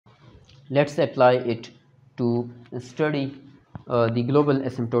Let's apply it to study the global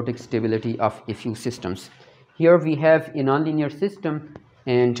asymptotic stability of a few systems. Here we have a nonlinear system,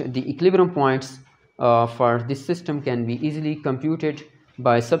 and the equilibrium points for this system can be easily computed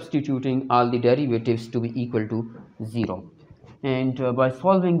by substituting all the derivatives to be equal to 0. And by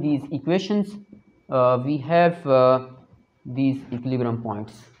solving these equations, we have these equilibrium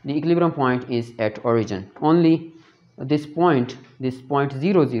points. The equilibrium point is at origin. Only this point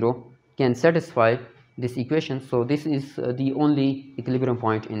 0, 0 can satisfy this equation. So this is the only equilibrium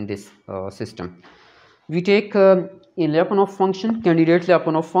point in this system. We take a Lyapunov function, candidate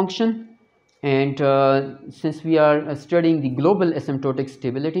Lyapunov function, and since we are studying the global asymptotic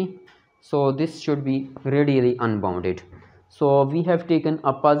stability, so this should be radially unbounded. So we have taken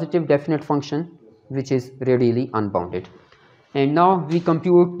a positive definite function which is radially unbounded, and now we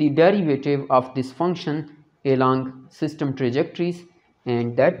compute the derivative of this function along system trajectories,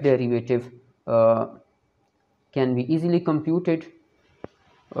 and that derivative can be easily computed,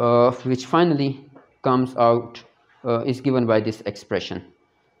 which finally comes out is given by this expression.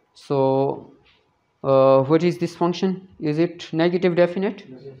 So what is this function? Is it negative definite?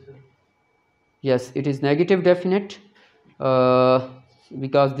 Yes, it is negative definite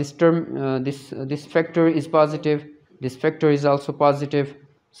because this term this factor is positive, this factor is also positive,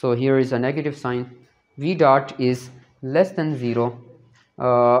 so here is a negative sign. V dot is less than 0,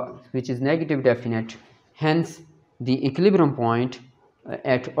 which is negative definite, hence the equilibrium point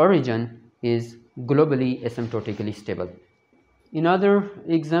at origin is globally asymptotically stable. Another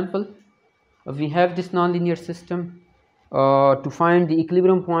example, we have this nonlinear system. To find the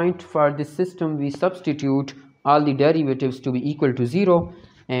equilibrium point for this system, we substitute all the derivatives to be equal to 0,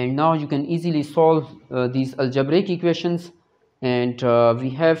 and now you can easily solve these algebraic equations, and we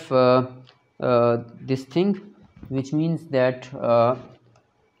have this thing which means that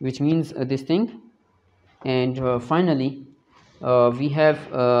this thing, and finally we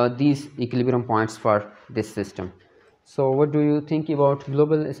have these equilibrium points for this system. So what do you think about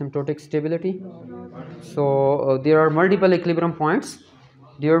global asymptotic stability? So there are multiple equilibrium points,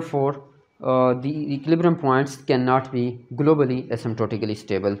 therefore the equilibrium points cannot be globally asymptotically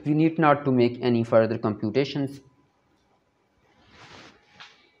stable. We need not to make any further computations.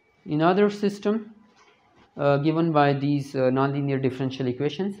 Another system given by these nonlinear differential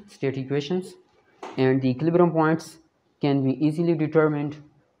equations, state equations, and the equilibrium points can be easily determined.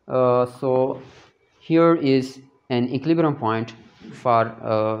 So here is an equilibrium point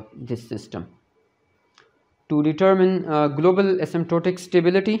for this system. To determine global asymptotic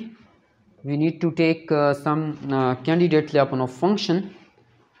stability, we need to take some candidate Lyapunov function,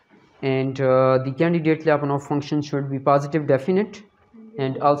 and the candidate Lyapunov function should be positive definite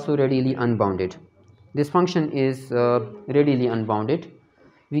and also radially unbounded. This function is radially unbounded.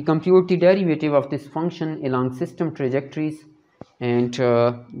 We compute the derivative of this function along system trajectories, and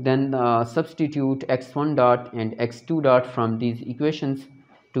then substitute x1 dot and x2 dot from these equations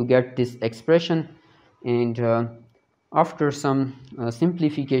to get this expression, and after some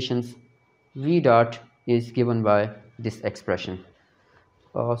simplifications, v dot is given by this expression.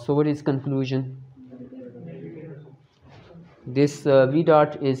 So what is conclusion? This v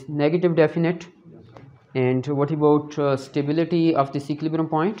dot is negative definite. And what about stability of this equilibrium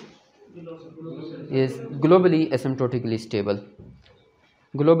point? Is globally asymptotically stable.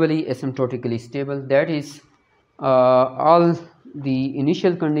 Globally asymptotically stable, that is all the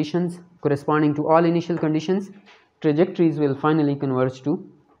initial conditions, corresponding to all initial conditions, trajectories will finally converge to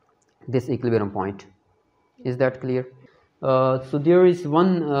this equilibrium point. Is that clear? So there is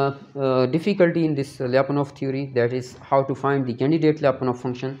one difficulty in this Lyapunov theory, that is how to find the candidate Lyapunov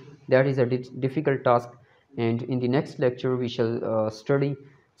function. That is a difficult task, and in the next lecture we shall study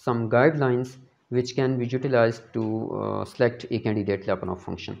some guidelines which can be utilized to select a candidate Lyapunov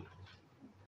function.